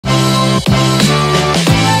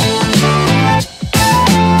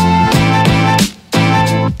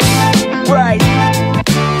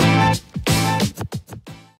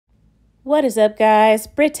What is up, guys?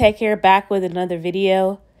 Britt Tech here, back with another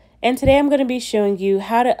video. And today I'm going to be showing you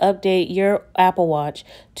how to update your Apple Watch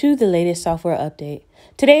to the latest software update.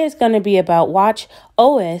 Today is going to be about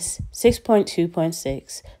WatchOS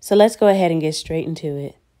 6.2.6. So let's go ahead and get straight into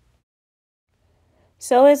it.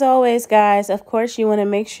 So as always, guys, of course, you want to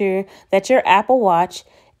make sure that your Apple Watch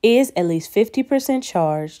is at least 50%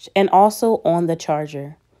 charged and also on the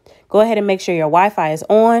charger. Go ahead and make sure your Wi-Fi is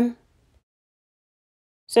on.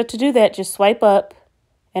 So to do that, just swipe up,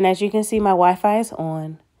 and as you can see, my Wi-Fi is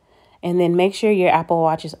on, and then make sure your Apple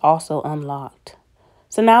Watch is also unlocked.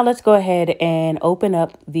 So now let's go ahead and open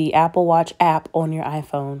up the Apple Watch app on your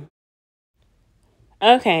iPhone.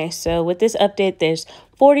 Okay, so with this update, there's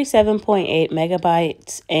 47.8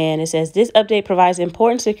 megabytes, and it says this update provides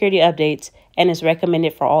important security updates and is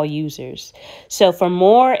recommended for all users. So for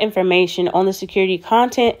more information on the security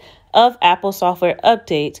content of Apple software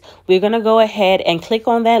updates, we're going to go ahead and click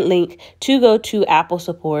on that link to go to Apple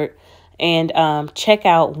support and check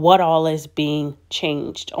out what all is being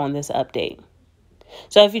changed on this update.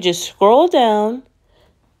 So if you just scroll down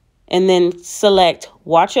and then select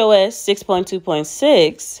WatchOS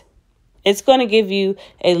 6.2.6, it's going to give you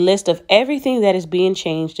a list of everything that is being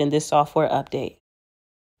changed in this software update.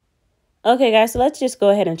 Okay, guys, so let's just go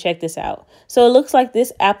ahead and check this out. So it looks like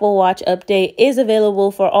this Apple Watch update is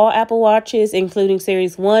available for all Apple Watches, including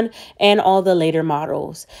Series 1 and all the later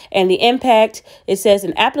models. And the impact, it says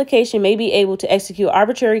an application may be able to execute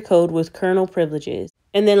arbitrary code with kernel privileges.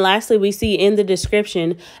 And then lastly, we see in the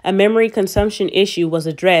description, a memory consumption issue was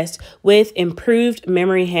addressed with improved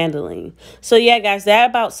memory handling. So yeah, guys,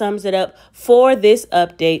 that about sums it up for this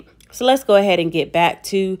update. So let's go ahead and get back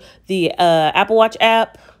to the Apple Watch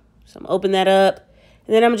app. So I'm gonna open that up,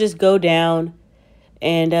 and then I'm gonna just go down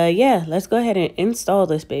and yeah, let's go ahead and install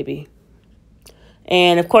this baby.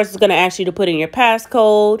 And of course, it's gonna ask you to put in your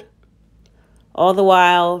passcode. All the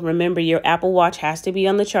while, remember your Apple Watch has to be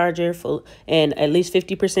on the charger full and at least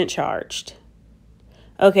 50% charged.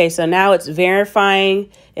 Okay, so now it's verifying,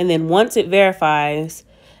 and then once it verifies,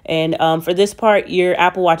 and for this part, your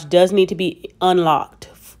Apple Watch does need to be unlocked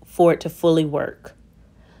for it to fully work.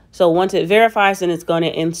 So once it verifies, then it's going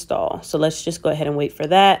to install. So let's just go ahead and wait for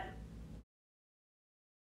that.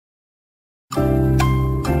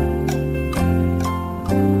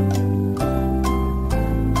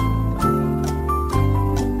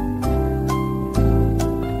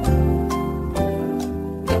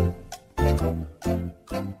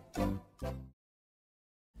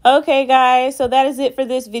 Okay, guys, so that is it for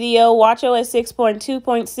this video. WatchOS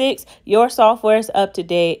 6.2.6, your software is up to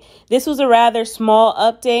date. This was a rather small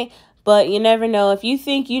update, but you never know. If you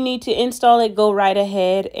think you need to install it, go right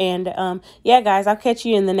ahead. And yeah, guys, I'll catch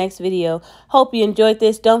you in the next video. Hope you enjoyed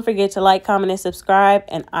this. Don't forget to like, comment, and subscribe,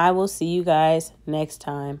 and I will see you guys next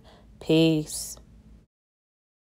time. Peace.